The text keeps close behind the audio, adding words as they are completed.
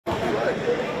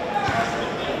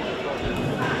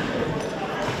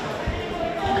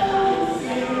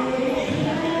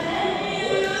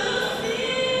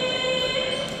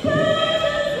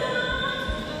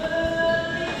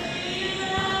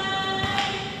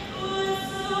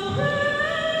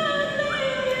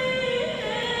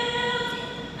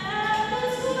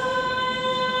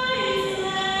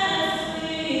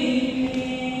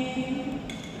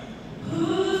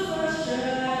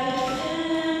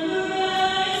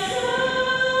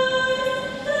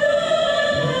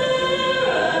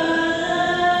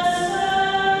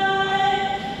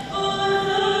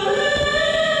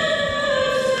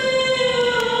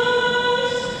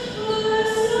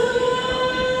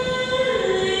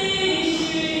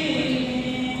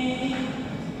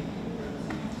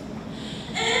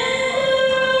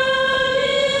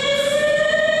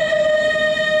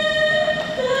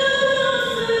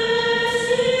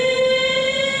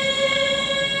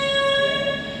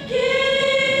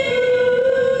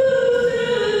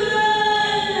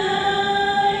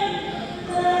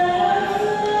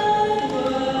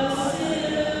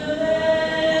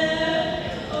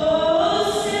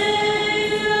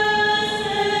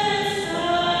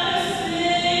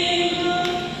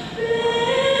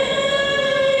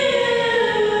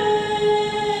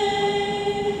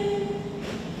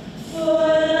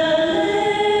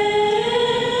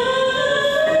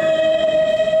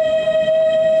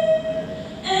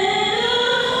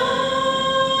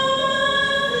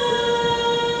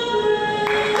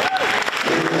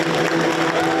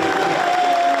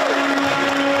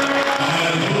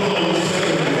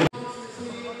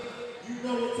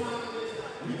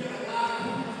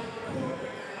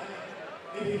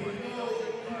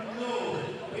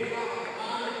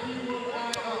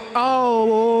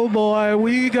boy.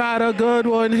 We got a good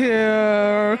one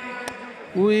here.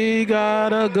 We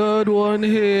got a good one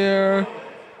here.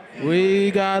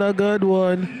 We got a good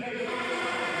one.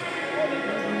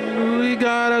 We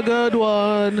got a good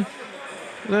one.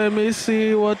 Let me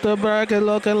see what the bracket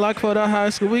looking like for the high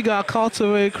school. We got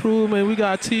Cultivate Crew, man. We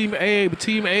got Team Abe.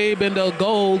 Team Abe in the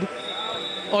gold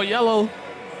or yellow,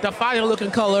 the fire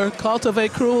looking color.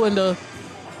 Cultivate Crew in the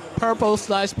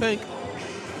purple/pink.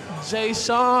 Jay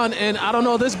Sean and I don't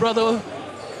know this brother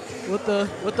with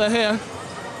the hair.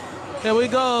 Here we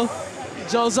go.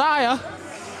 Josiah.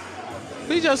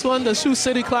 He just won the Shoe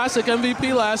City Classic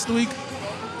MVP last week.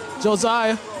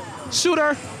 Josiah.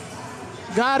 Shooter.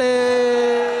 Got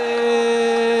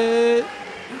it.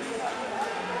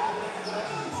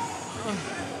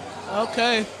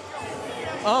 Okay.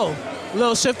 Oh,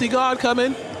 little shifty guard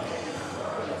coming.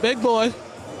 Big boy.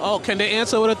 Oh, can they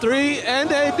answer with a three? And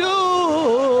they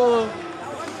do.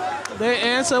 They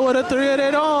answer with a three of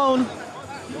their own.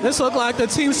 This look like the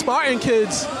Team Spartan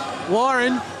kids.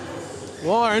 Warren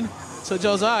to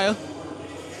Josiah.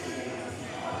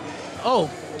 Oh,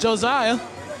 Josiah.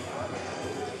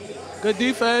 Good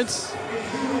defense.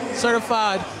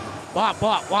 Certified. Wop,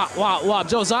 wop, wop, wop, wop.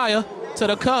 Josiah to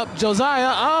the cup.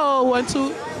 Josiah, oh,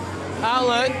 1-2.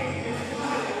 Outlet.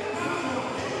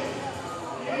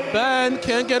 Ben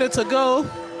can't get it to go.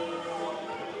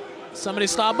 Somebody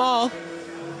stop ball.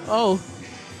 Oh.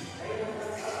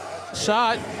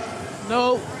 Shot.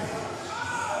 No.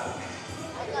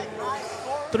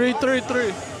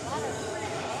 3-3-3.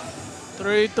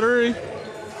 3-3.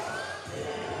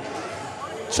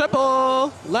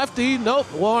 Triple. Lefty.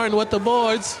 Nope. Warren with the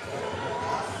boards.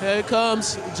 Here it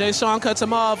comes. Jay Sean cuts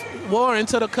him off. Warren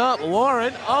to the cup.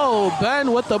 Warren. Oh,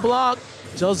 Ben with the block.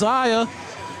 Josiah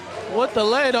with the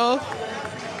lay though.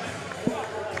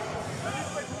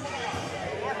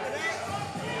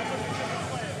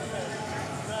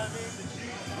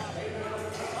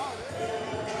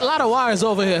 A lot of wires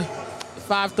over here.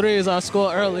 5-3 is our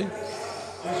score early.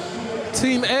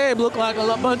 Team Abe look like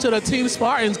a bunch of the Team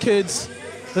Spartans kids.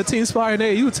 The Team Spartan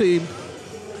AU team.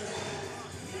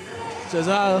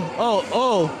 Josiah,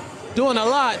 oh, doing a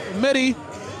lot. Midi,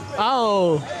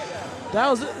 oh,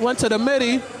 went to the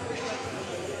midi.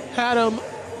 Had him,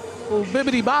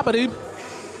 bibbity boppity.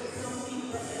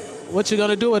 What you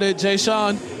gonna do with it, Jay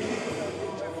Sean?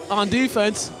 On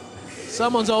defense,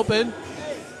 someone's open.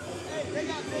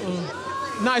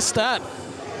 Nice step.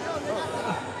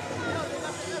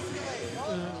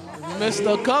 Missed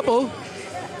a couple.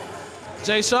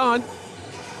 Jay Sean,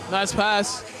 nice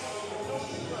pass.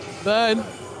 Ben,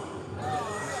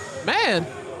 man,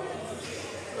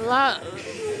 look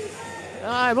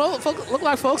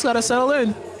like folks gotta settle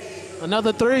in.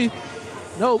 Another three,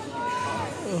 nope.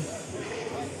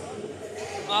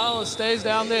 Oh, it stays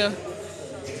down there.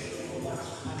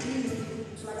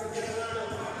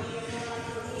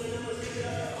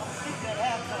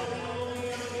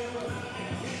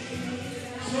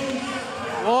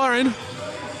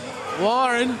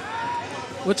 Warren,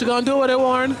 what you gonna do with it,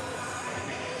 Warren?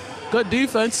 Good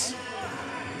defense.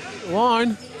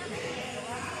 Warren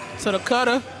to the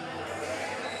cutter.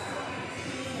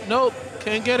 Nope,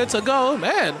 can't get it to go,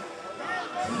 man.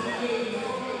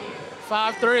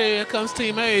 5-3, here comes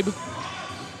Team Abe.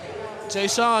 Jay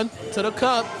Sean to the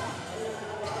cup.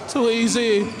 Too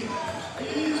easy.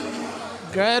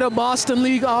 Greater Boston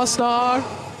League All-Star.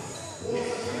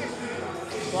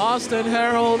 Boston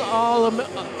Herald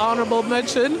honorable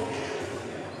mention.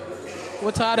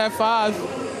 We're tied at 5.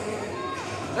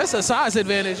 That's a size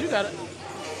advantage. You gotta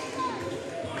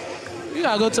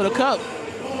go to the cup.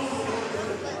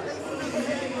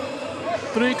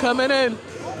 3 coming in.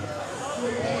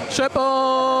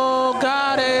 Triple,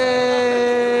 got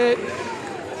it.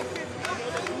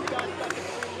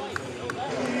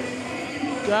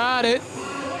 Got it.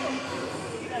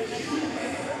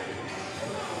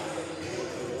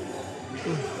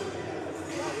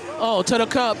 Oh, to the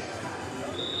cup.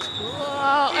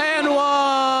 Oh, and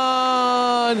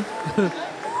one.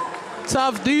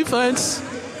 Tough defense,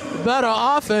 better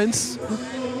offense.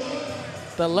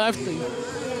 The lefty,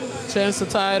 chance to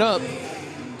tie it up.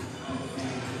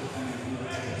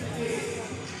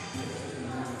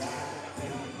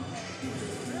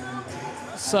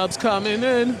 Subs coming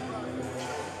in.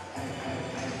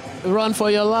 Run for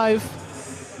your life.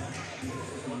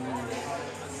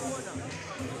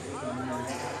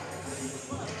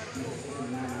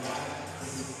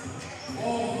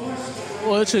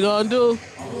 What you gonna do?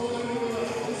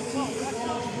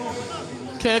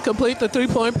 Can't complete the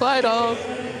three-point play though.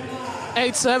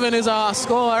 8-7 is our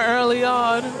score early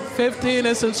on. 15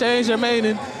 and some change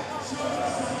remaining.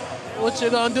 What you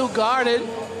gonna do? Guard it.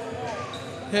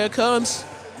 Here it comes.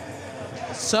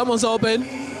 Someone's open.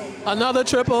 Another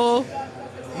triple.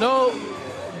 No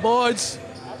boards.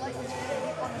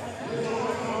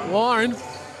 Warren.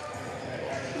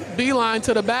 Beeline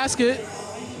to the basket.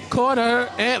 Corner.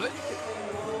 And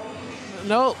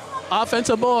no.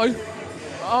 Offensive board.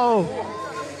 Oh.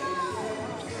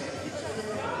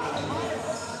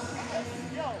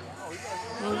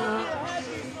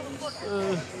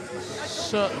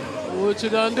 So, what you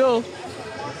gonna do?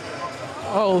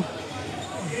 Oh.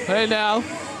 Hey now.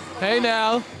 Hey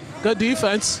now. Good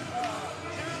defense.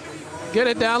 Get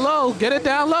it down low. Get it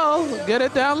down low. Get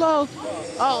it down low.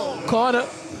 Oh, corner.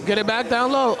 Get it back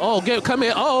down low. Oh, come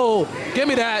here. Oh, give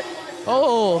me that.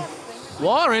 Oh,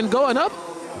 Warren going up.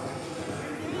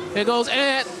 Here goes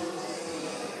Ant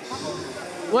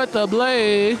with the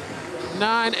blade.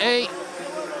 9-8.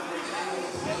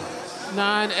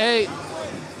 9-8.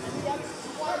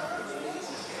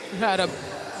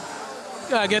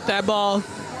 Gotta get that ball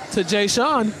to Jay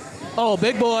Sean. Oh,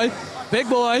 big boy. Big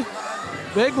boy.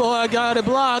 Big boy got it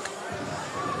blocked.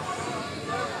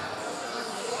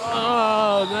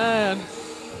 Oh, man.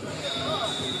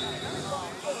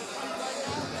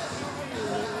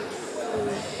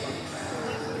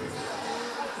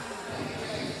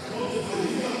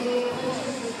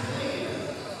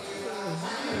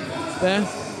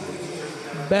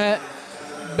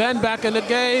 Ben back in the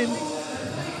game.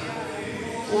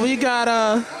 We got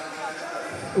a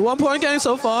 1-point game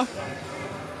so far.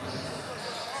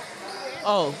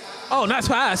 Oh, nice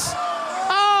pass.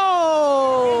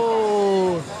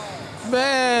 Oh,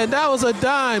 man, that was a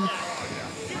dime.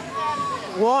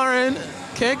 Warren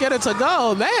can't get it to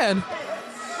go, man.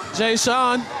 Jay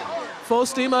Sean, full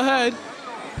steam ahead,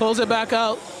 pulls it back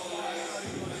out.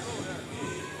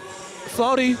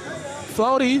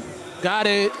 Floaty, got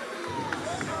it.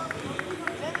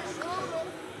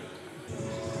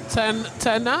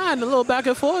 10-9, a little back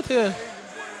and forth here.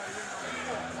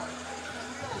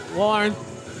 Warren.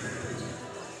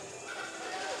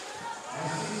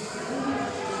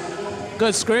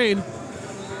 Good screen.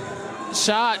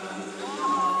 Shot.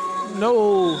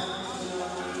 No.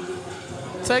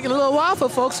 Taking a little while for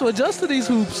folks to adjust to these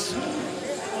hoops.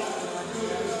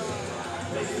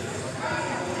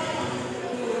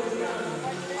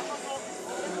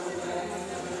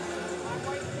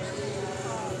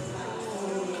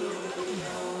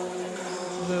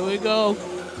 There we go.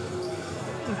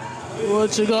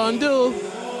 What you gonna do?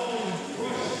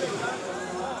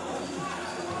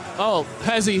 Oh,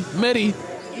 Hezzy, midi.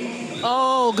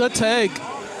 Oh, good take.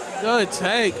 Good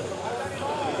take.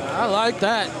 I like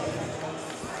that.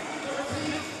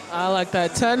 I like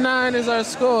that. 10-9 is our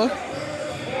score.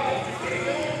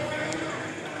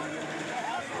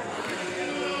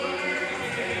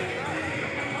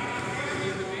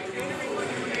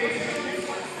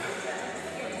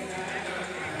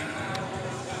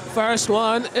 First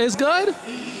one is good.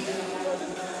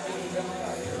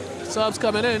 Subs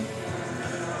coming in.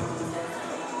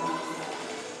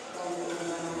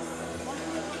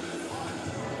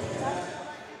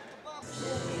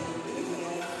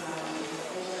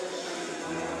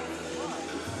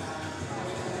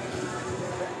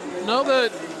 No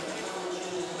good.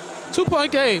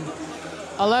 2-point game.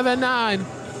 11-9.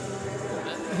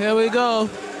 Here we go.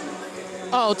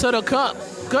 Oh, to the cup.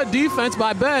 Good defense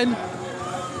by Ben.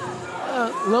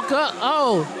 Look up.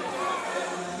 Oh.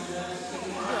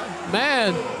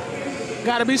 Man.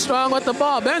 Got to be strong with the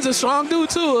ball. Ben's a strong dude,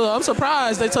 too. I'm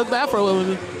surprised they took that for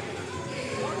him.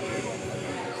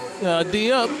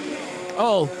 D up.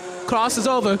 Oh. Cross is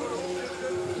over.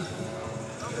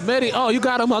 Midi. Oh, you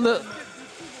got him on the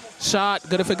shot.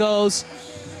 Good if it goes.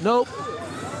 Nope.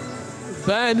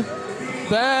 Ben.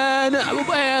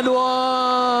 And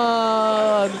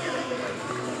one.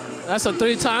 That's a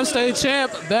 3-time state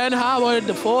champ. Ben Howard,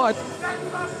 the 4th.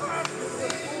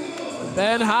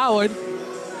 Ben Howard,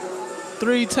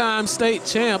 3-time state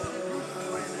champ.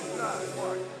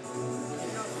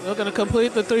 They're going to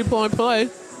complete the 3-point play.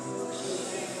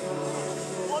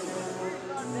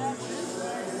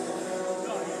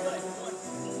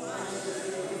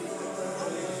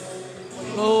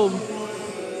 Boom.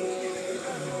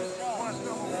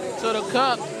 To the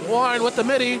cup. Warren with the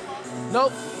midi.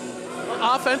 Nope.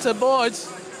 Offensive boards.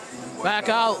 Back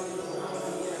out.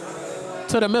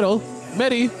 To the middle.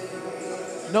 Midi.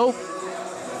 Nope.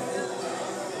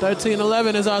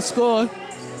 13-11 is our score.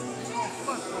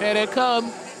 Here they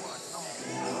come.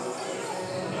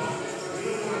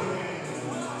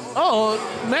 Oh,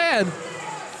 man.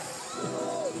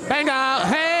 Bang out.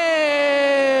 Hey!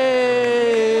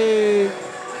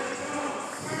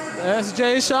 That's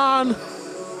Jay Sean.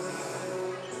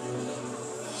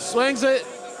 Swings it.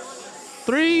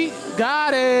 Three,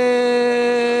 got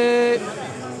it.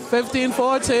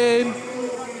 15-14.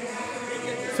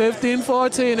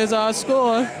 15-14 is our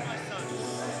score.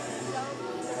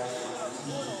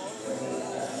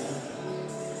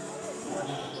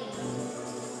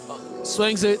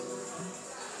 Swings it.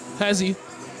 Hezzy.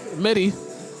 Midi.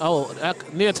 Oh,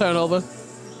 near turnover.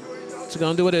 What you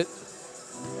gonna do with it?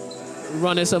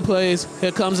 Running some plays.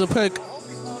 Here comes a pick.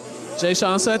 Jay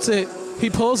Sean sets it. He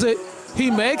pulls it.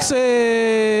 He makes it.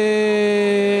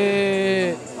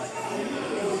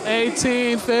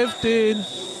 18-15.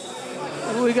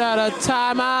 We got a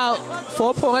timeout.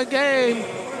 4-point game.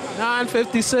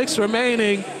 9:56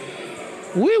 remaining.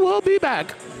 We will be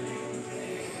back.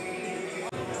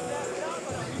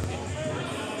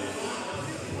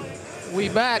 We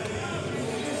back.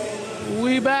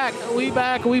 We back. We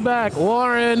back. We back.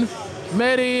 Warren,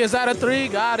 Midi, is that a three?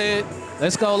 Got it.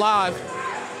 Let's go live.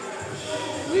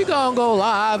 We gonna go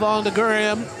live on the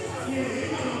gram.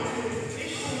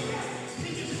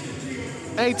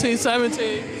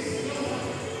 18-17.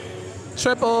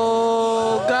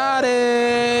 Triple, got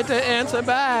it. To answer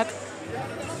back.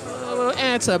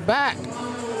 Answer back.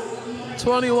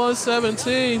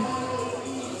 21-17.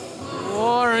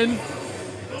 Warren.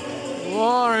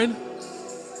 Warren.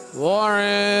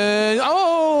 Warren.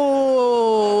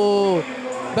 Oh!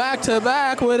 Back to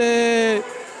back with it.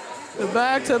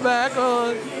 Back to back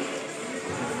on.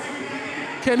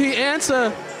 Can he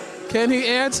answer? Can he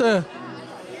answer?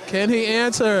 Can he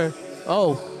answer?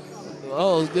 Oh.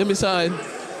 Oh, give me something.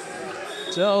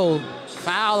 Joe,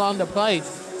 foul on the play.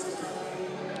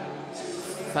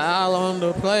 Foul on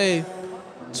the play.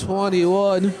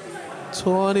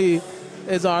 21-20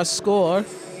 is our score.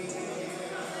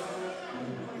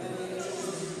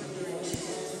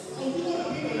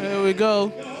 There we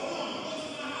go.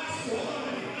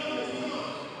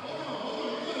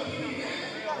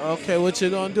 Okay, what you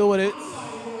gonna do with it?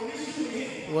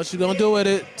 What you gonna do with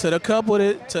it? To the cup with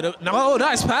it? To the no,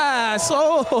 nice pass.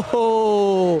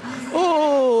 Oh,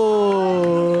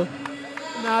 oh,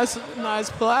 nice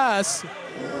pass.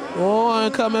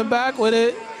 Warren coming back with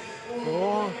it.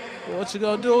 Warren, what you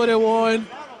gonna do with it, Warren?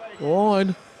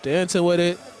 Warren dancing with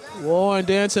it. Warren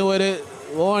dancing with it.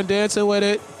 Warren dancing with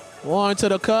it. Warren to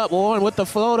the cup. Warren with the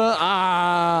floater.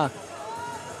 Ah,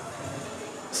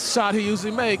 shot he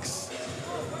usually makes.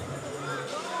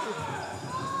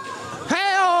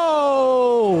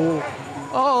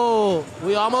 Oh,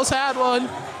 we almost had one.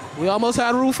 We almost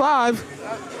had Rule 5.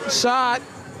 Shot.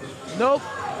 Nope.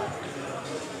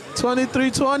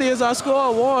 23-20 is our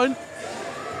score. Warren.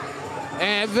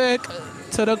 And Vic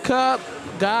to the cup.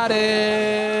 Got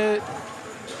it.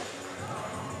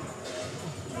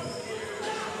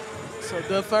 It's a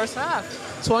good first half.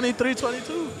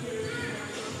 23-22.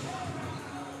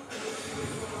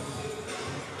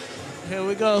 Here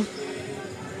we go.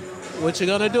 What you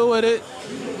gonna do with it?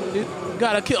 You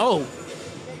gotta kill. Oh,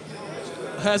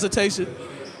 hesitation.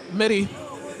 Midi.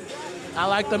 I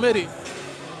like the midi.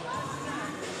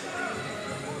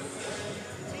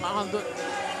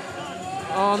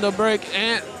 On the break,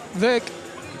 and Vic.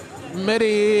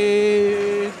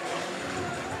 Midi.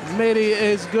 Midi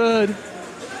is good.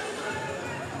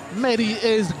 Midi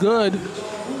is good.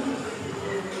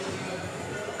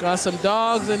 Got some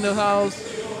dogs in the house.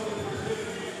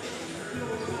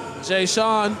 Jay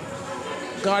Sean,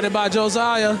 guarded by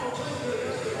Josiah.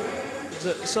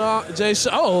 Jay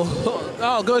Sean,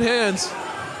 oh, good hands.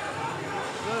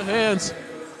 Good hands.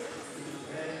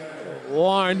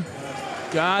 Warren,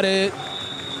 got it.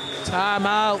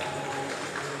 Timeout.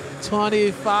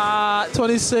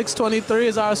 26-23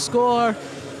 is our score.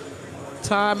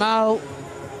 Timeout.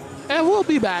 And we'll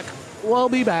be back. We'll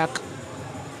be back.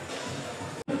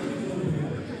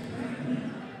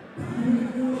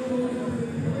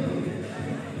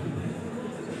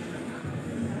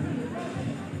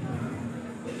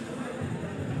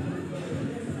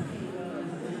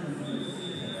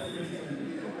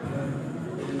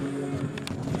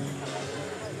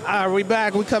 All right, we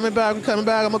back. We coming back. We coming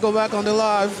back. I'm gonna go back on the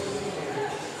live.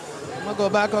 I'm gonna go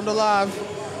back on the live.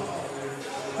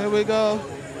 Here we go.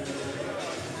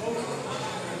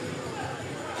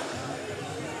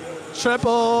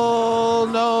 Triple,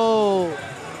 no.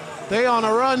 They on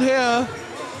a run here.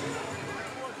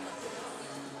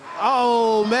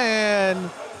 Oh man.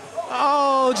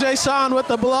 Oh, Jay Sean with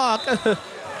the block.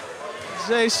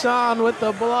 Jay Sean with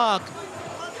the block.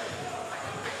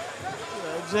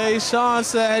 Jay Sean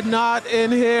said, not in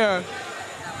here.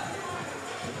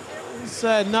 He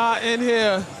said, not in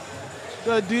here.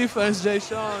 Good defense, Jay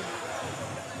Sean.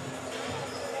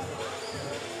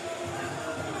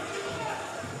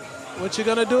 What you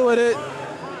gonna do with it?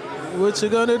 What you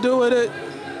gonna do with it?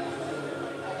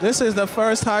 This is the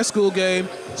first high school game.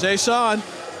 Jay Sean,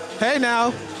 hey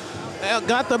now,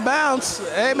 got the bounce.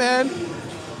 Hey man,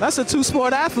 that's a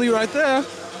two-sport athlete right there.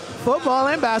 Football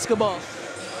and basketball.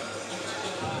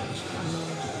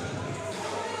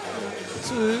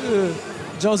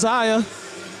 Josiah,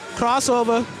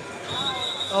 crossover.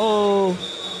 Oh,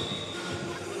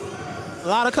 a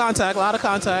lot of contact, a lot of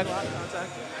contact.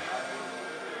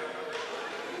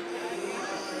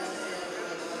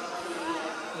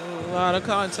 A lot of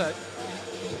contact.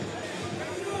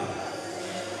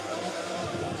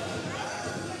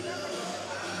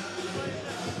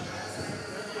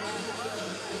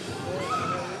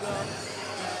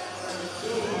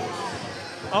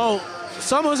 Oh,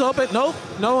 someone's open. Nope,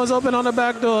 no one's open on the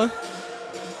back door.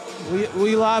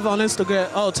 We live on Instagram.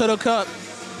 Oh, to the cup.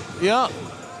 Yup.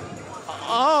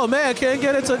 Oh man, can't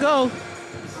get it to go.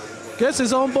 Gets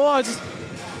his own boards.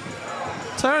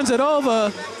 Turns it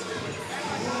over.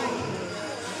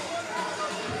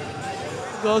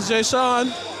 Goes Jay Sean.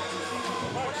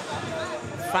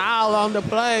 Foul on the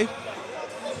play.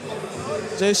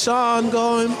 Jay Sean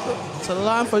going to the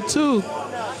line for two.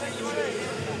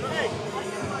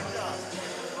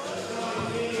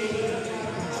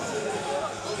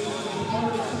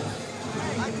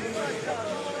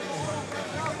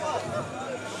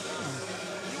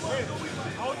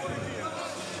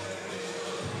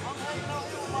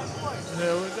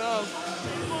 Here we go.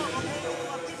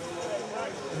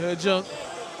 Here, jump.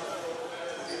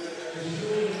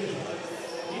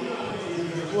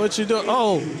 What you do?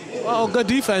 Oh, good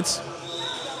defense.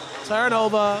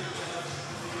 Turnover.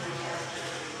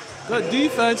 Good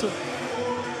defense.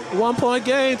 1 point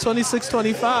gain,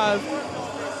 26-25.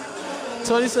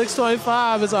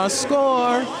 26-25 is our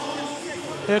score.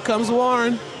 Here comes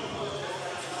Warren.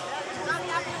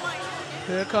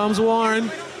 Here comes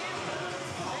Warren.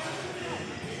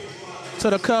 To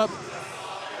the cup.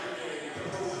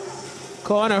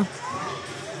 Corner.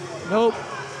 Nope.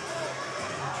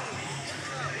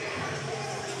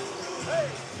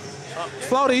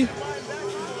 Floaty.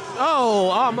 Oh,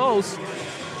 almost.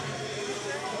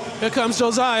 Here comes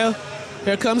Josiah.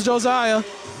 Here comes Josiah.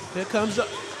 Here comes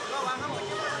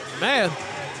man.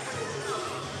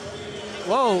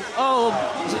 Whoa. Oh.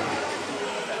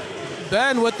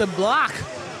 Ben with the block.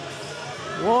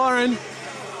 Warren.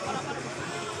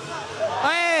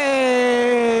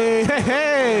 Hey. Hey,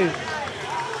 hey.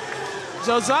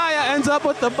 Josiah ends up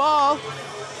with the ball.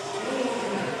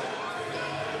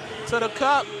 To the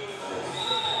cup.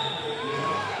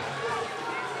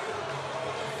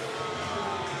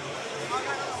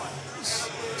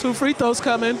 Two free throws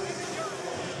coming.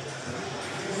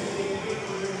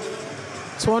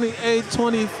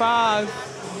 28-25.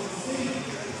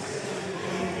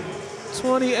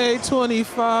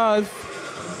 28-25.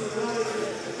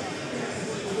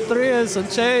 3 and some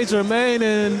change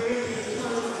remaining.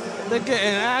 They're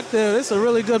getting active. It's a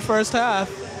really good first half.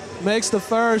 Makes the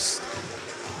first.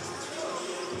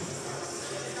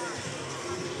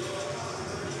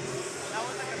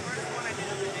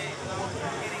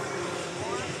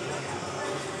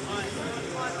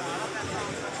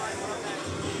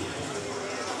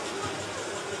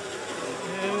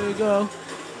 Here we go.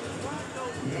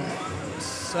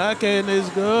 Second is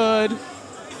good.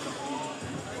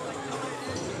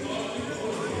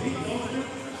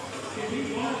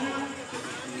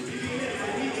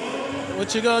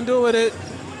 What you gonna do with it?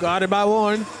 Guarded by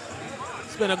Warren.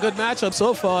 It's been a good matchup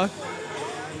so far.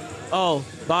 Oh,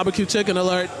 barbecue chicken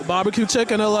alert. Barbecue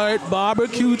chicken alert.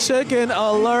 Barbecue chicken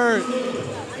alert.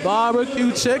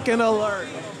 Barbecue chicken alert.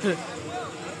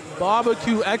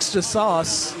 Barbecue extra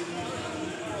sauce.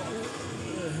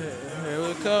 Here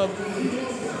we come.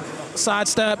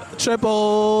 Sidestep,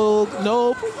 triple,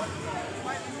 nope.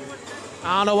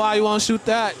 I don't know why you want to shoot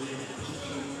that.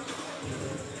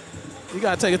 You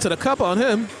got to take it to the cup on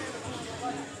him.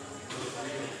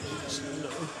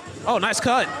 Oh, nice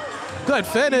cut. Good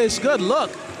finish, good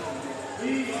look.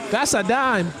 That's a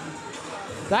dime.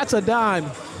 That's a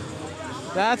dime.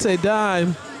 That's a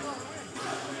dime.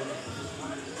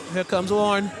 Here comes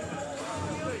Warren.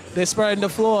 They're spreading the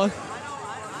floor.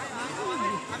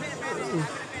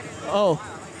 Oh,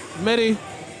 midi.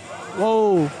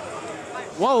 Whoa.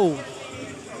 Whoa.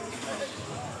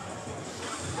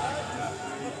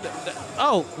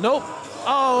 Oh, nope.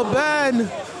 Oh, Ben.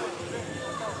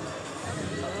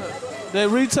 They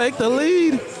retake the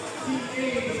lead.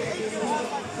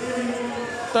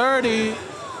 30.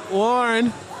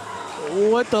 Warren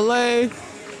with the lay.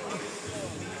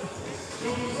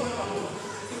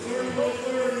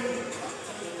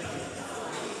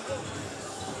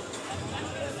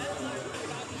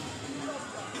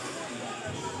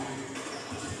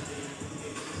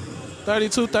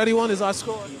 32-31 is our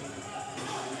score.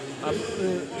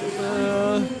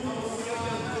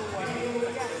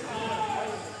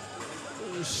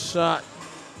 Shot.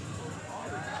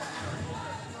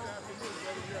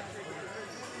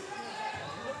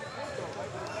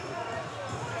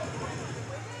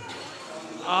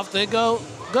 Off they go.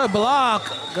 Good block.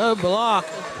 Good block.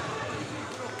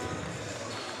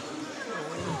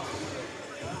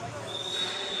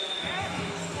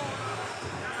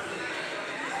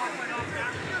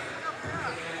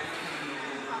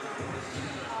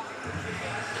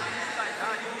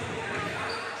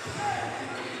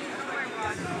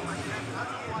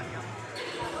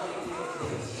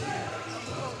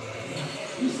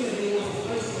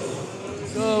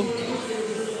 Go.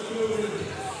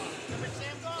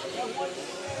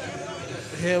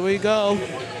 Here we go.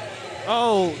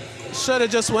 Oh, should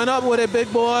have just went up with it,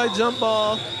 big boy. Jump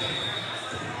ball.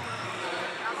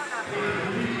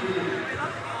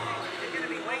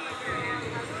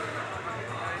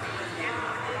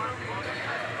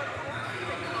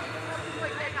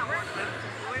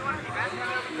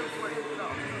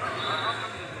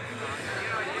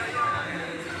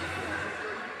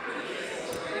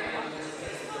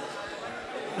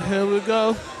 Here we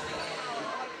go.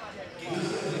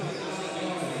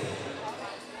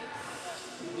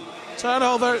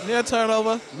 Turnover, near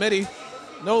turnover. Midi.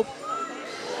 Nope.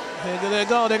 Here they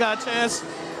go. They got a chance.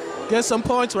 Get some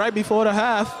points right before the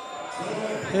half.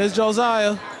 Here's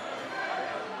Josiah.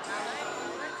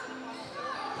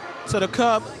 To the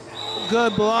cup.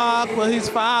 Good block, but he's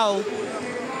fouled.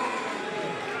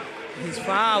 He's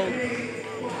fouled.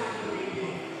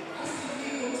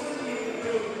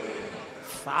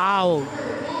 Fouled.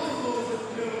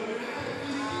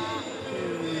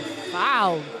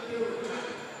 Fouled.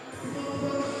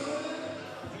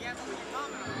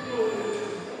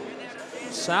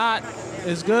 Shot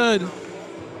is good.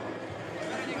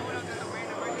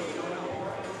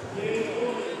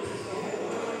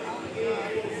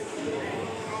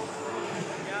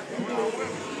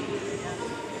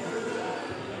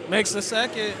 Makes the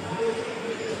second.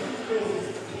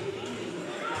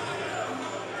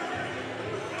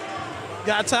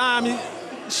 Got time.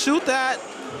 Shoot that.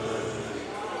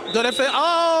 Good if it.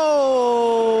 Oh.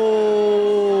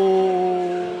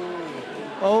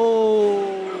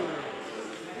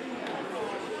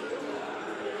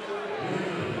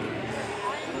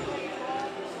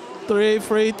 3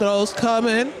 free throws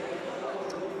coming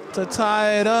to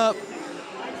tie it up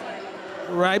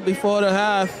right before the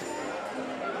half.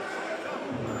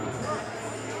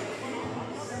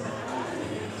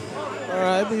 All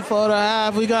right, before the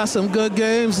half, we got some good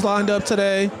games lined up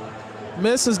today.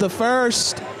 Misses the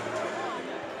first.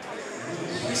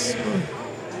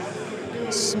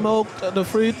 Smoked the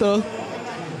free throw.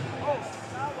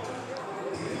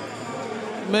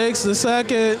 Makes the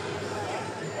second.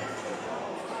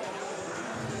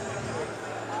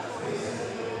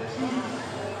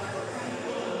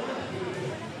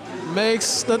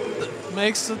 Makes the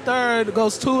third.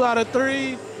 Goes 2 out of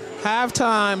 3.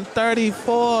 Halftime,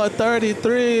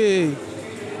 34-33.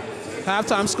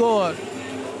 Halftime score.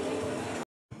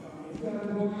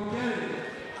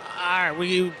 All right,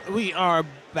 we are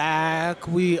back.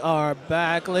 We are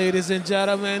back, ladies and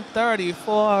gentlemen.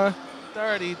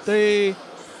 34-33.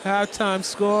 Halftime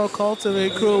score.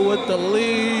 Cultivate Crew with the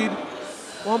lead.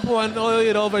 1-point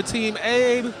lead over Team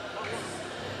Abe.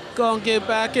 Gonna get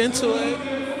back into it.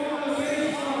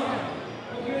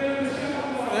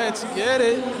 Let's get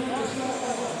it.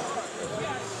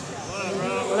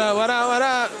 What up, what up, what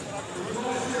up?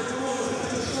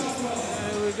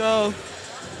 There we go.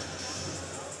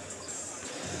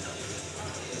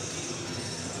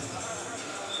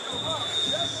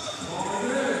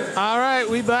 All right,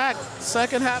 we back.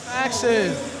 Second half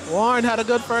action. Warren had a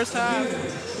good first half.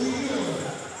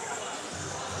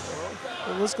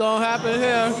 What's gonna happen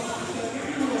here?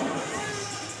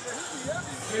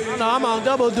 Oh, no, I'm on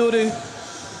double duty.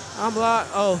 I'm like,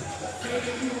 oh.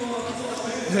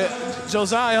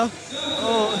 Josiah.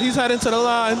 Oh, he's heading to the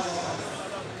line.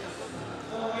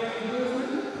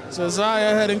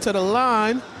 Josiah heading to the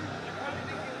line.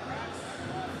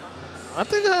 I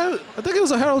think it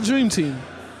was a Herald Dream Team.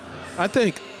 I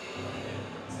think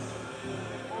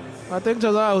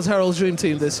Josiah was Herald's Dream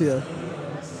Team this year.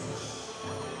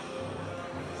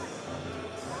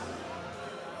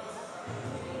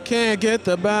 Can't get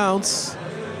the bounce.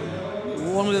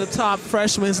 One of the top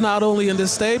freshmen, not only in the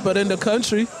state, but in the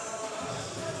country.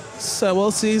 So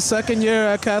we'll see, second year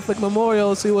at Catholic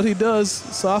Memorial, see what he does,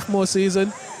 sophomore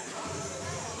season.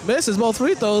 Misses both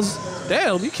free throws.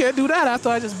 Damn, you can't do that after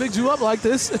I just bigged you up like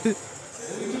this.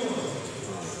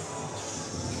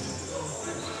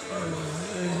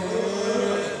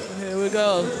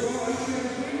 go.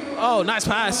 Oh, nice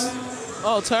pass.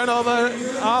 Oh, turnover,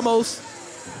 almost.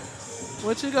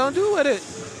 What you gonna do with it?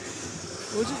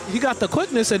 He got the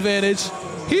quickness advantage.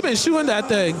 He been shooting that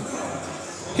thing.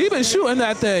 He been shooting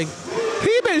that thing.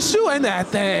 He been shooting that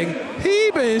thing.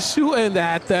 He been shooting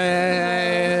that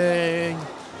thing.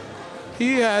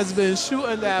 He has been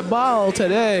shooting that ball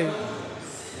today.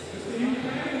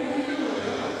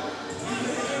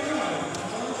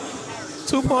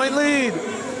 Two-point lead,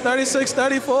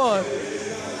 36-34.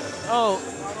 Oh,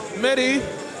 midi,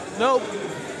 nope,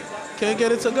 can't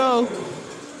get it to go.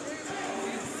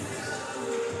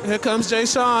 Here comes Jay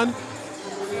Sean.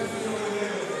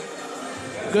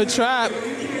 Good trap,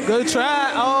 good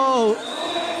trap, oh.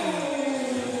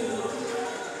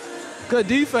 Good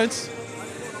defense.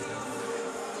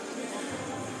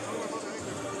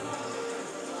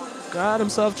 Got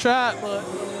himself trapped, but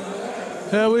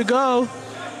here we go.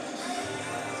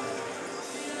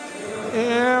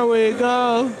 Here we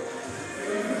go.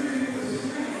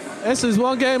 This is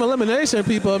one game elimination,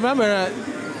 people. Remember that.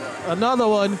 Another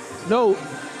one. No.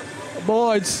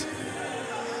 Boards.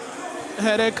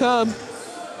 Here they come.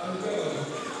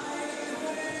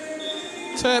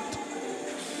 Tipped.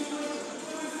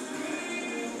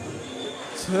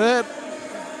 Tipped.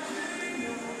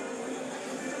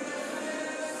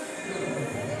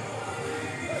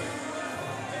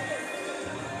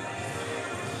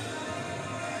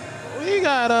 We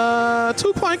got a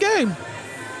 2-point game.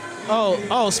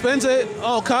 Oh, spins it.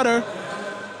 Oh, cutter.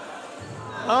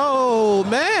 Oh,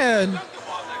 man.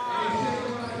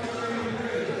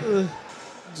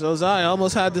 Josiah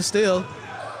almost had the steal.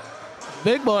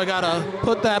 Big boy gotta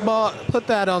put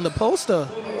that on the poster.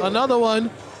 Another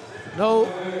one. No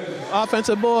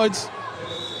offensive boards.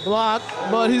 Block,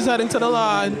 but he's heading to the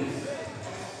line.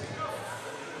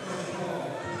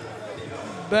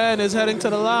 Ben is heading to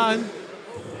the line.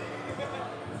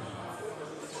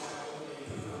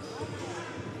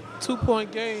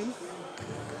 2-point game.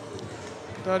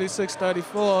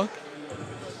 36-34.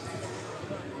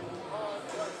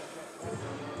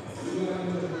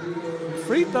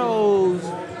 Free throws.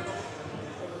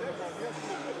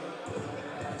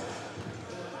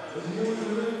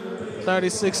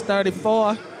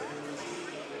 (36-34).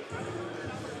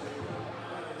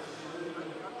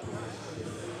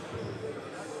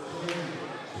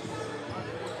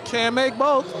 Can't make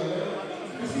both.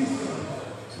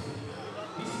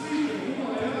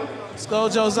 Let's go,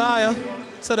 Josiah,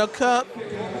 to the cup.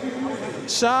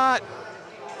 Shot.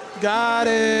 Got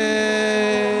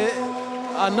it.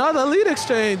 Another lead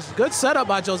exchange. Good setup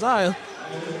by Josiah.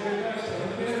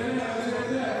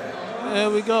 There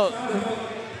we go.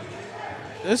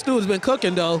 This dude's been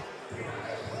cooking, though.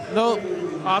 Nope.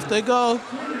 Off they go.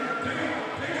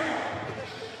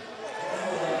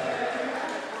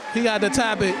 He had to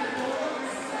tap it.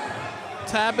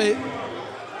 Tap it.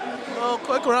 Oh,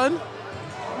 quick run.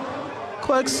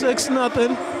 Quick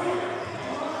 6-0.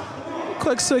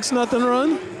 Quick 6-0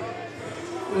 run.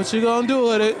 What you gonna do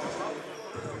with it?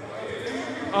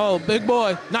 Oh, big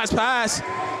boy. Nice pass.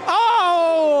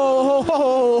 Oh,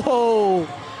 ho, ho,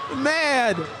 ho.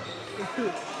 Man.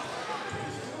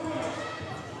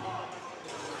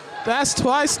 That's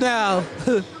twice now.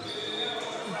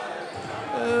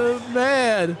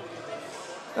 Man.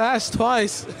 That's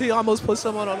twice. He almost put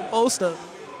someone on the poster.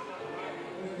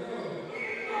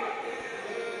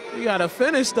 You gotta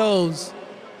finish those.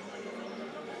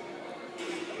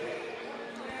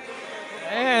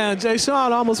 And Jay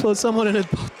Sean almost put someone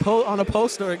on a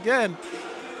poster again.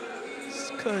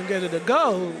 Just couldn't get it to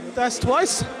go. That's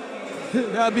twice.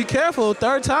 Gotta be careful.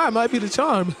 Third time might be the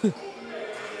charm.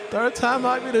 Third time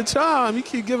might be the charm. You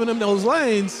keep giving him those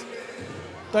lanes.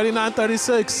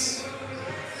 39-36.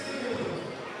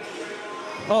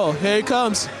 Oh, here he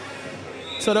comes.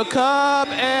 To the cup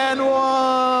and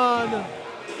one.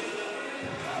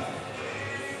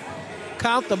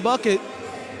 Count the bucket.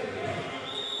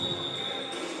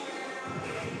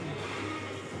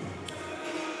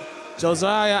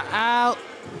 Josiah out.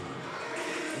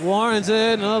 Warren's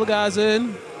in, another guy's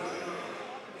in.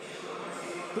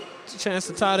 It's a chance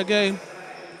to tie the game.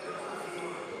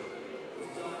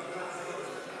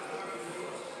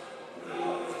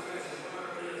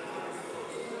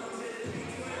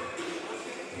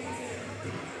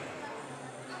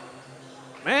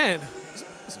 Man,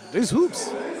 these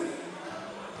hoops,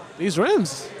 these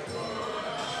rims.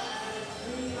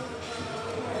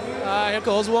 Here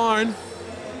goes Warren.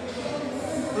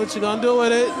 What you gonna do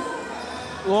with it?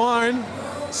 Warren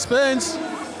spins.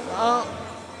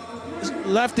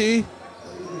 Lefty.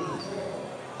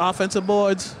 Offensive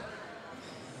boards.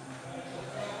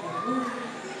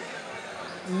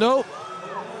 Nope.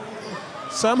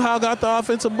 Somehow got the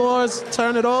offensive boards,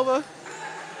 turn it over.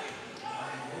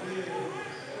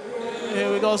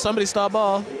 Here we go, somebody stop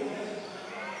ball.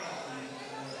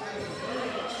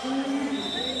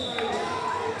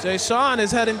 Jay Sean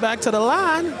is heading back to the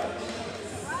line.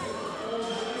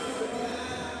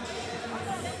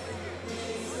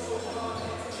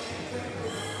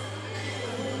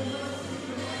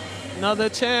 Another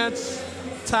chance,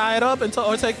 tie it up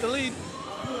or take the lead.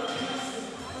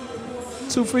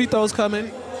 2 free throws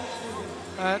coming.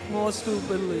 Act more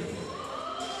stupidly.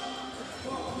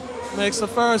 Makes the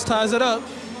first, ties it up.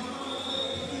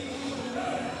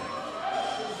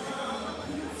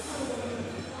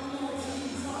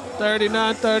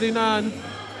 (39-39).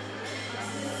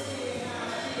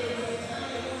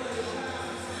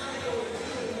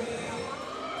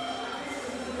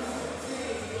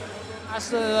 I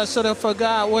should have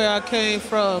forgot where I came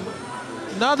from.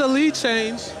 Another lead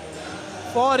change.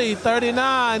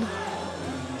 40-39.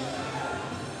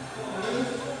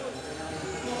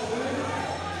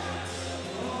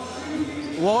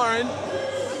 Warren.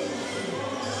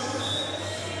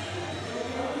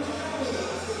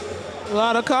 A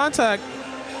lot of contact.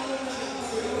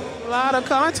 A lot of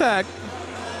contact.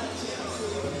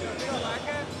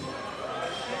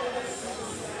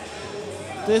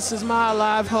 This is my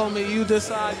life, homie. You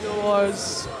decide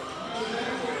yours.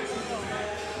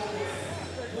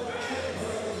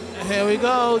 And here we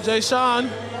go. Jay Sean.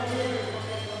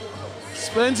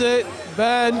 Spins it.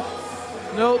 Ben.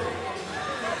 Nope.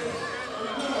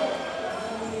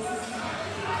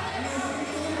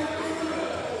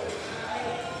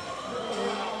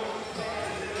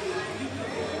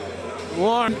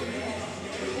 Warren.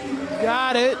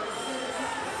 Got it.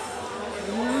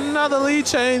 Another lead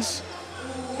change.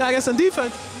 Gotta get some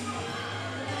defense.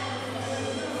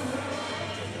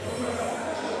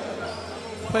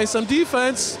 Play some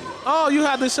defense. Oh, you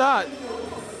had the shot.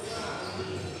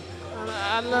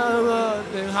 I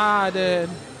love then high then.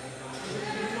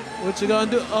 What you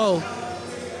gonna do? Oh.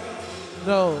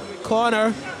 No.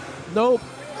 Corner. Nope.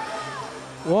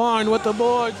 Warren with the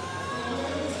board.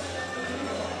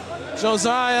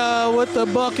 Josiah with the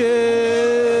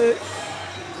bucket.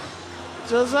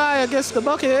 Josiah gets the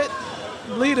bucket.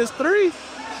 Lead is 3.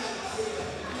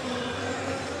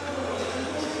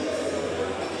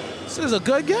 This is a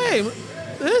good game.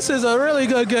 This is a really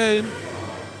good game.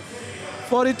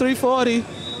 43-40.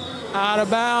 Out of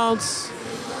bounds.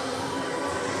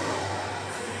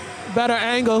 Better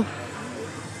angle.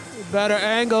 Better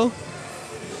angle.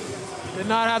 Did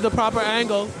not have the proper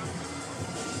angle.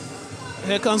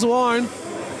 Here comes Warren.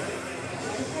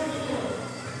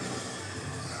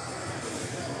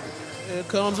 Here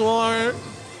comes Warren.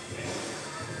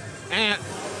 And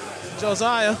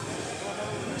Josiah.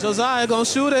 Josiah gonna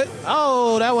shoot it.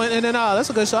 Oh, that went in and out. That's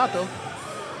a good shot though.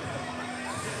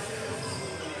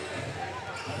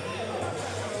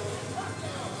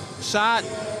 Shot.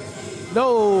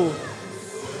 No.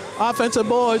 Offensive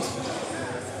boards.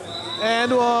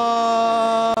 And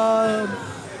one.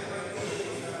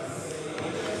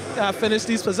 Gotta finish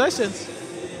these possessions.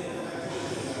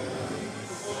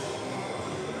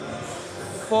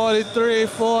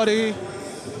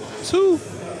 43-42.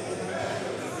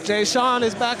 Jay Sean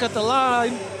is back at the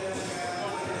line.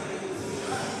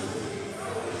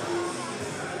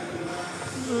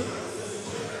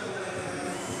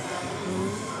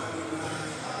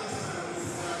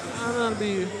 I'm gonna be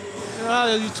you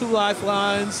 2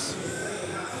 lifelines.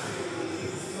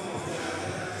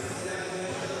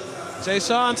 Jay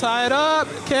Sean tie it up.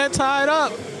 Can't tie it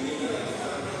up.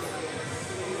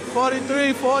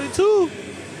 43-42.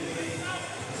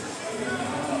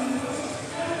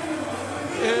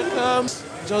 Here comes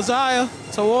Josiah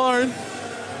to Warren.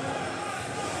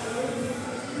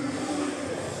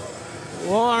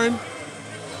 Warren.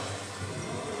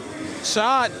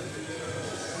 Shot.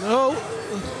 No.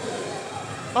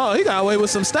 Oh, he got away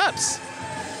with some steps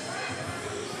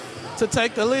to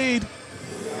take the lead.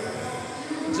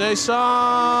 Jay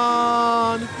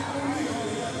Sean.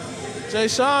 Jay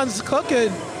Sean's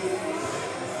cooking.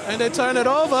 And they turn it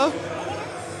over.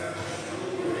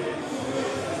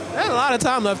 There's a lot of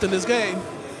time left in this game.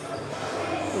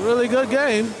 A really good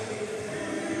game.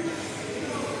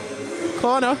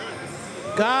 Corner.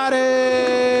 Got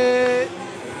it.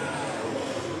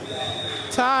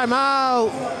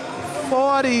 Timeout.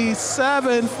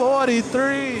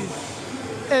 47-43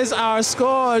 is our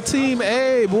score. Team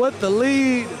Abe with the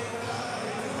lead.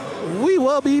 We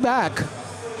will be back.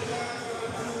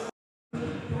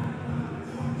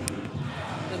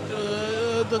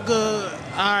 All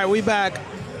right, we back.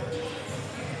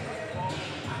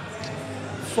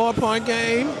 4-point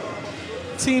game.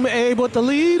 Team Abe with the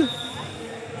lead.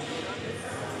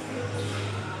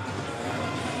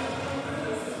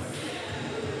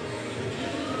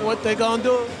 What they gonna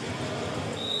do?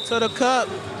 To the cup.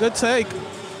 Good take.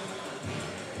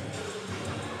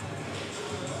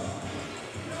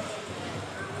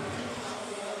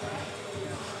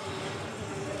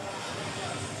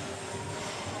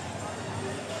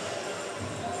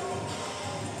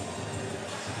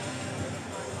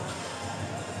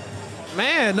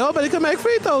 Man, nobody can make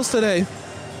free throws today.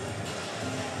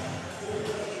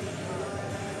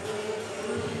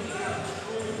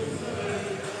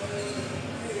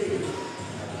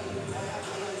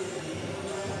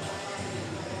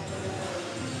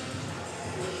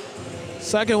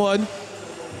 Second one.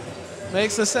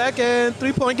 Makes the second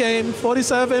three-point game,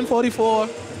 47-44.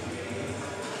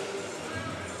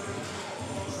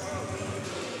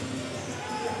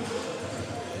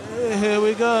 Here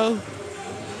we go.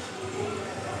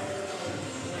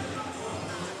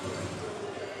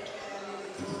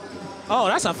 Oh,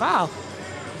 that's a foul.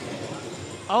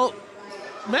 Oh,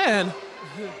 man.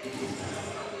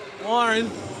 Warren,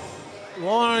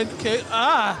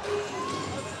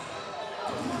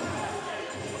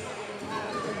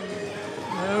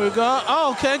 There we go.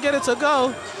 Oh, can't get it to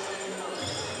go.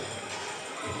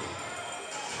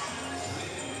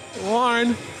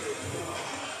 Warren.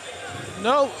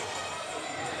 Nope.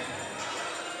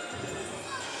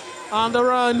 On the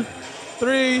run.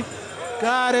 Three.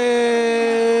 Got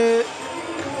it.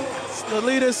 The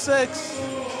lead is 6.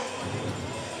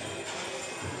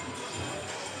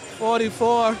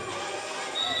 44.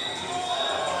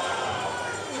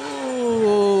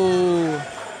 Ooh.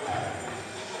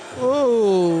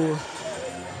 Ooh.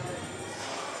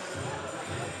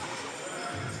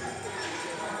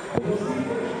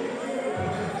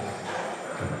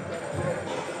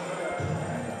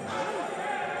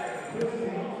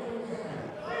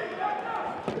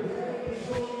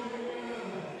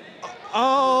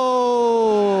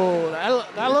 Oh,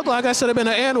 that looked like that should have been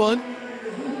an and one.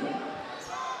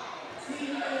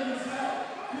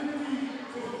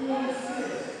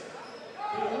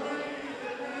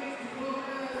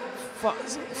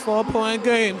 Four-point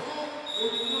game.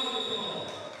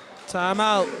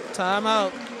 Timeout,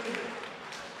 timeout.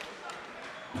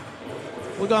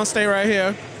 We're gonna stay right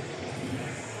here.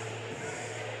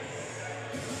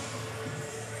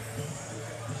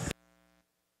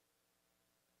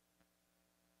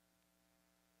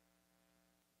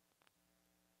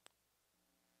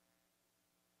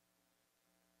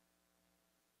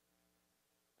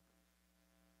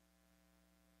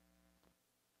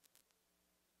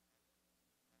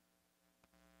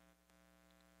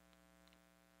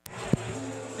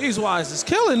 These wires is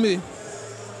killing me.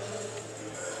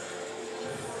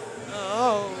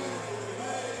 Oh.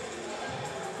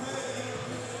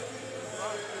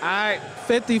 All right,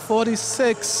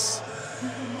 50-46.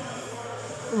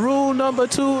 Rule number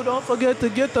 2, don't forget to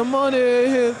get the money.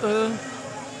 Hit the...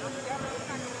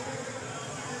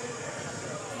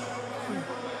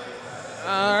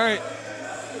 All right.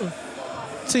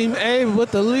 Team Abe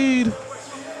with the lead.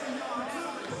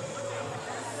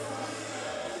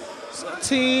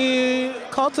 Team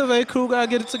Cultivate Crew gotta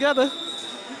get it together.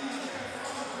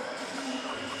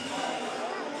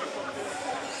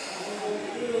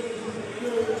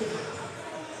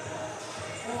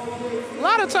 A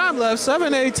lot of time left,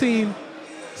 7:18,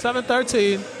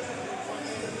 7:13.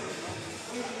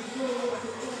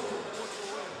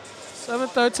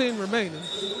 7:13 remaining.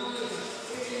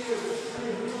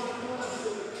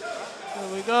 There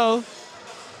we go.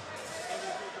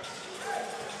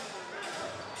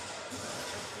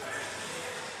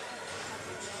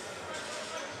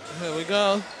 Here we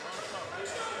go.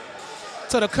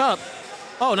 To the cup.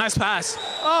 Oh, nice pass.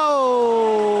 Oh.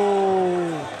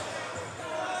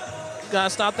 Gotta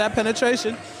stop that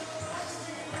penetration.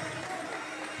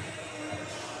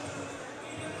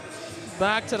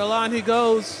 Back to the line he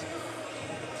goes.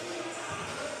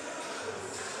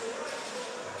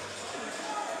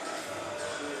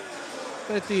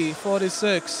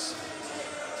 (50-46).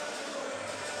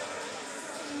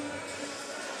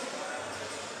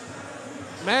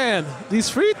 Man, these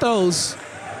free throws.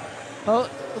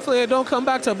 Hopefully they don't come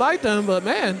back to bite them, but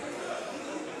man.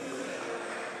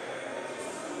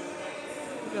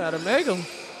 You gotta make them.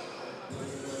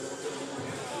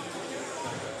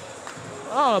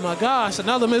 Oh my gosh,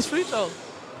 another missed free throw.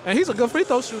 And he's a good free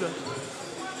throw shooter.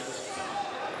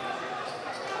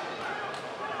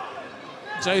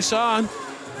 Jay Sean.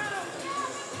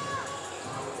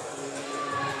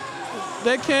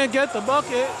 They can't get the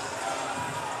bucket.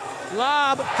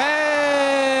 Lob,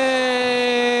 hey!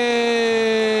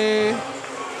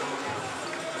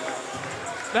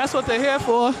 That's what they're here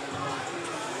for.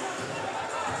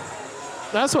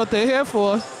 That's what they're here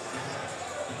for.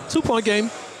 2-point game.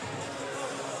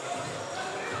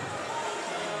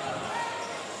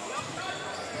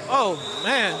 Oh,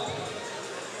 man.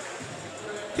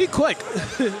 He quick.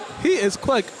 He is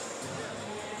quick.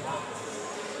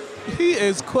 He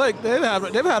is quick. They've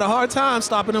had a hard time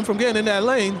stopping him from getting in that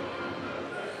lane.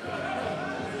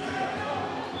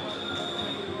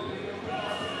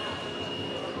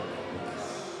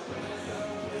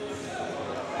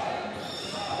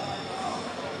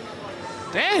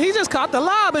 Damn, he just caught the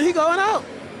lob and he going out.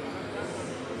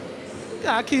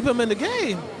 Gotta keep him in the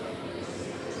game.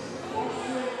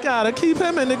 Gotta keep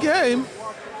him in the game.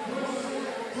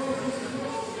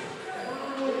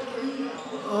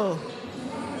 Oh.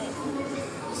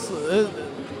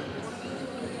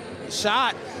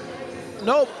 Shot.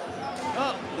 Nope.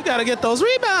 Oh, you gotta get those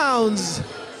rebounds.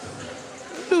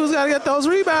 Dude's gotta get those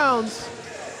rebounds.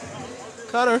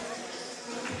 Cutter.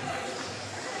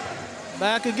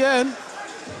 Back again.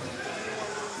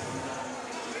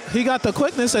 He got the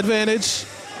quickness advantage.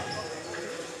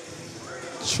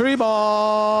 Tree ball.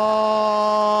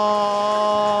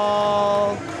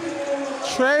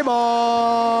 Trey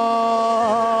ball.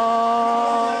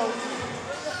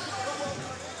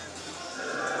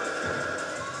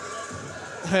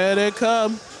 Here they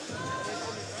come.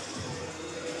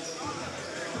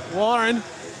 Warren.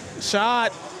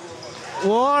 Shot.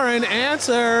 Warren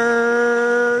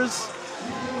answers.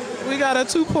 We got a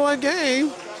 2-point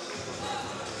game.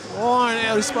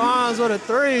 Warren responds with a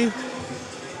 3.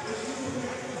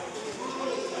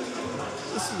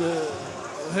 This is good.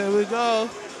 Here we go.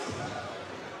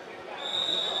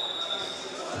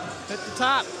 Hit the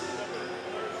top.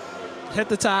 Hit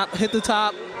the top. Hit the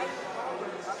top.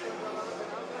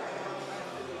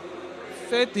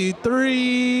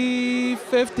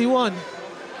 53-51.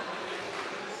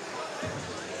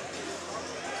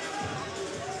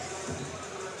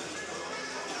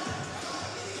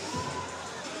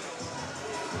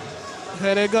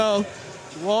 Here they go.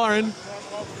 Warren.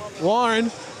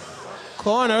 Warren.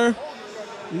 Corner.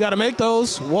 You got to make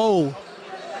those. Whoa.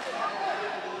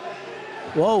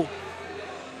 Whoa.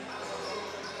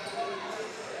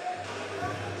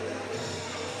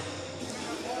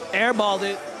 Airballed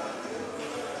it.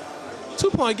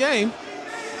 2-point game.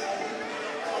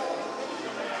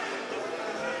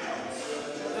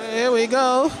 Here we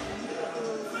go.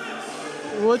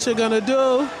 What you gonna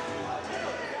do?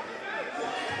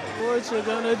 What you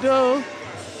gonna do?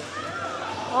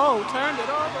 Oh, turned it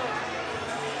over.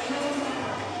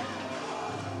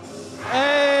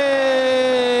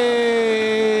 Hey,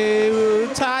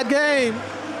 tied game.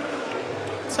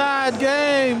 Tied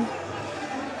game.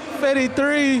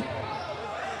 53.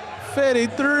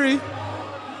 53.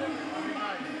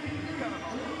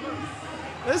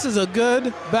 This is a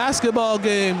good basketball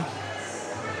game.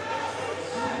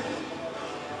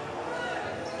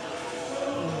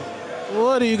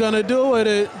 What are you gonna do with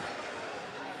it?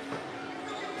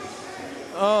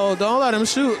 Oh, don't let him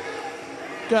shoot.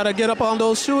 Gotta get up on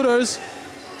those shooters.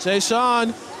 Jay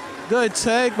Sean, good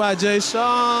take by Jay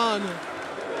Sean.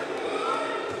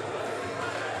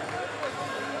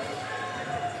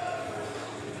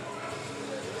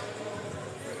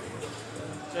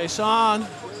 Jay Sean.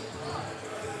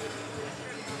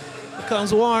 Here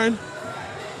comes Warren.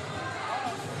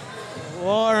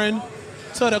 Warren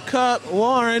to the cup.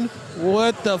 Warren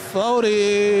with the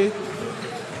floaty.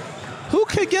 Who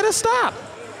could get a stop?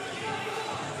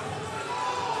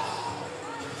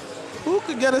 Who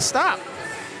could get a stop?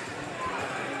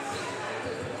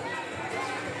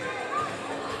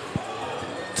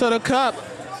 To the cup.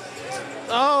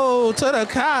 Oh, to the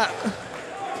cup.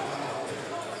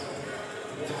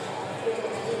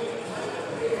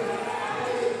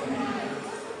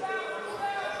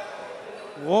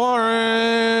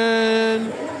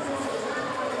 Warren.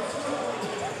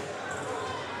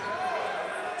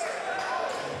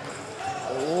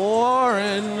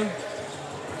 Warren.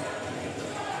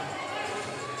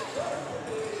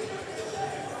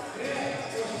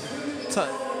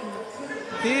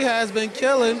 He has been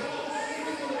killing.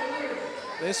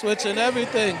 They're switching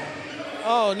everything.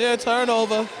 Oh, near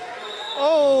turnover.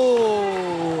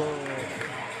 Oh.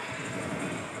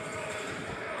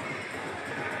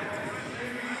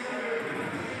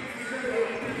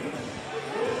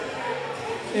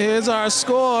 Here's our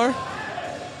score.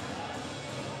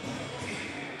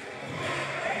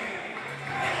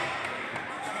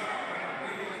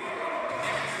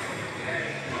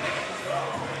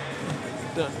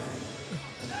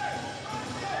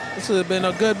 This would have been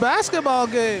a good basketball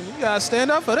game. You gotta stand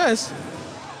up for this.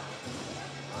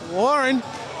 Warren.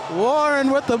 Warren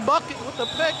with the bucket, with the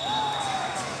pick.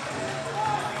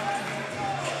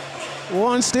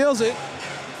 Warren steals it.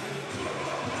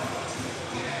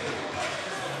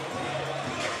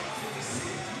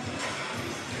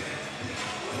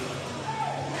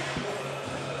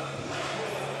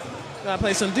 Gotta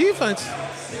play some defense.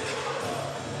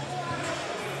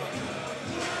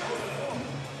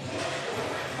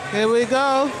 Here we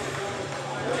go.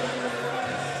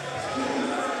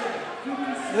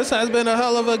 This has been a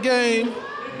hell of a game.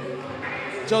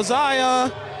 Josiah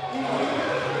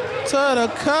to the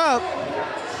cup.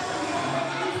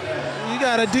 You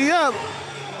got a D up.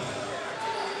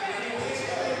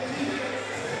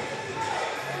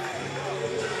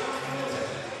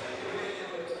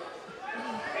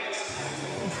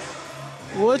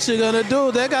 What you gonna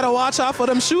do? They gotta watch out for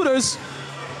them shooters.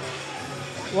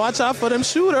 Watch out for them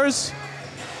shooters.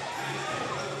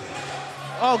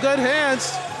 Oh, good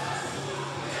hands.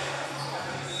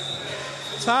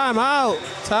 Time out.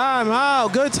 Time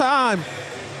out. Good time.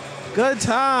 Good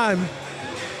time.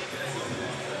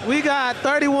 We got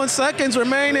 31 seconds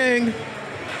remaining.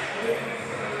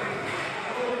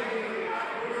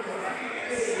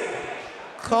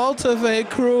 Cultivate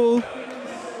Crew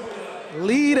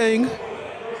leading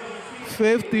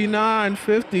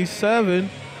 59-57.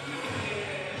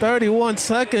 31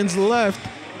 seconds left.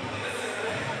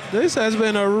 This has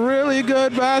been a really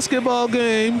good basketball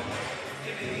game.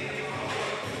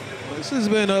 This has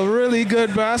been a really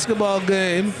good basketball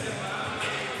game.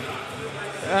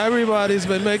 Everybody's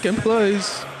been making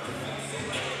plays.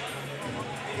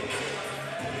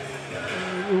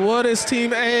 What is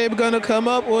Team Abe gonna come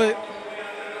up with?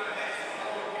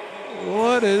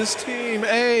 What is Team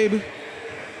Abe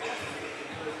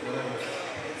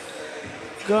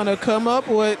gonna come up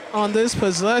with on this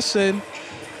possession?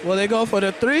 Will they go for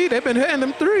the three? They've been hitting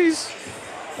them threes.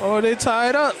 Or they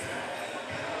tied up.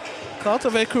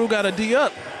 Cultivate Crew got a D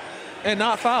up and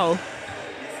not foul.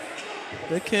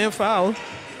 They can't foul.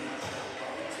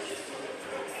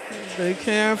 They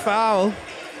can't foul.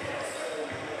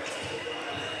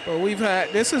 But we've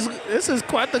had, this is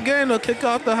quite the game to kick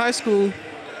off the high school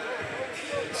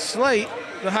slate,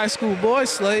 the high school boys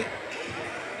slate.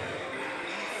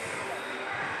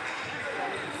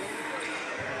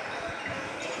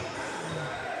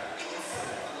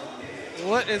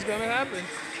 What is gonna happen?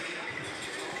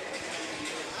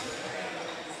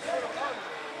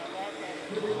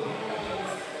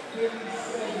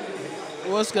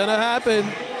 What's gonna happen?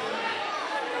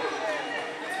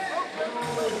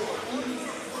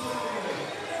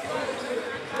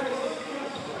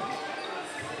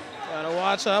 Gotta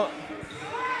watch out.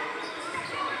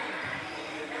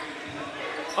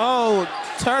 Oh,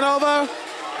 turnover,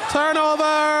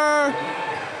 turnover,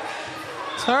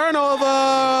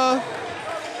 turnover,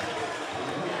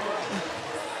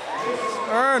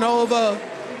 turnover.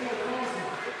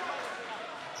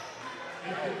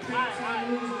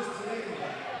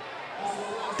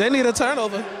 They need a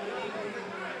turnover.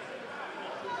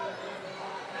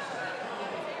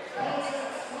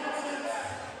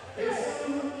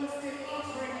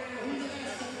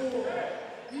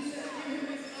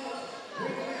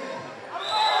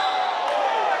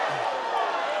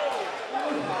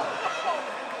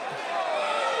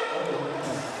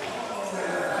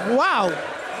 Wow.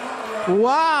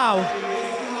 Wow.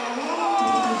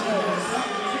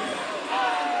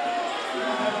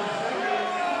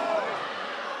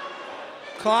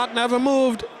 Clock never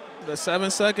moved. There's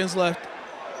 7 seconds left.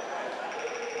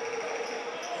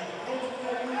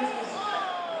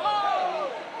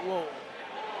 Whoa.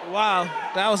 Wow,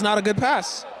 that was not a good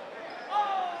pass.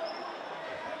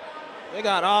 They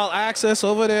got all access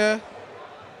over there.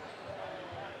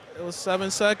 It was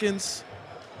 7 seconds.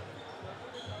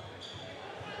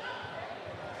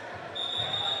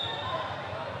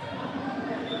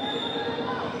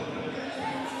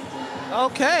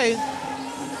 Okay.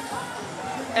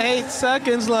 8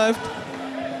 seconds left.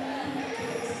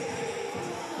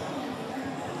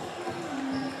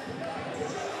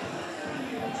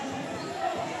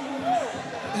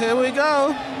 Here we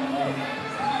go.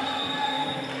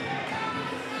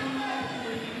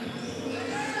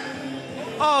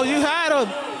 Oh, you had him.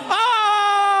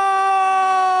 Oh!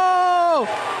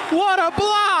 What a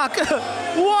block!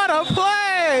 What a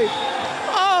play!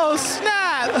 Oh,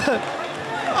 snap!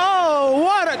 Oh,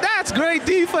 that's great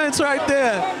defense right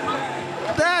there.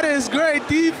 That is great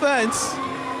defense.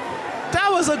 That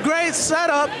was a great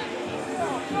setup.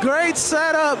 Great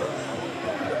setup.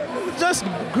 Just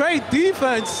great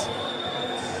defense.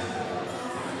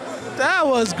 That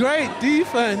was great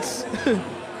defense.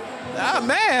 Ah,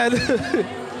 man.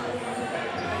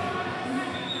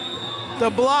 The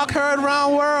block heard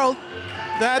round world.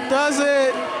 That does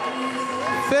it.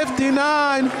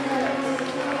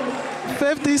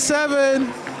 59-57.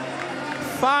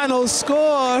 Final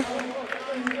score.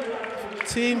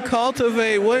 Team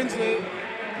Cultivate wins it.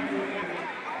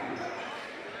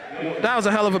 That was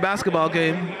a hell of a basketball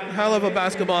game. Hell of a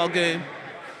basketball game.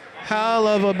 Hell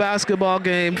of a basketball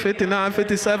game.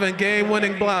 59-57,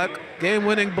 game-winning block.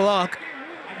 Game-winning block.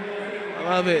 I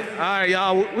love it. All right,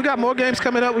 y'all. We got more games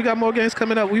coming up.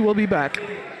 We will be back.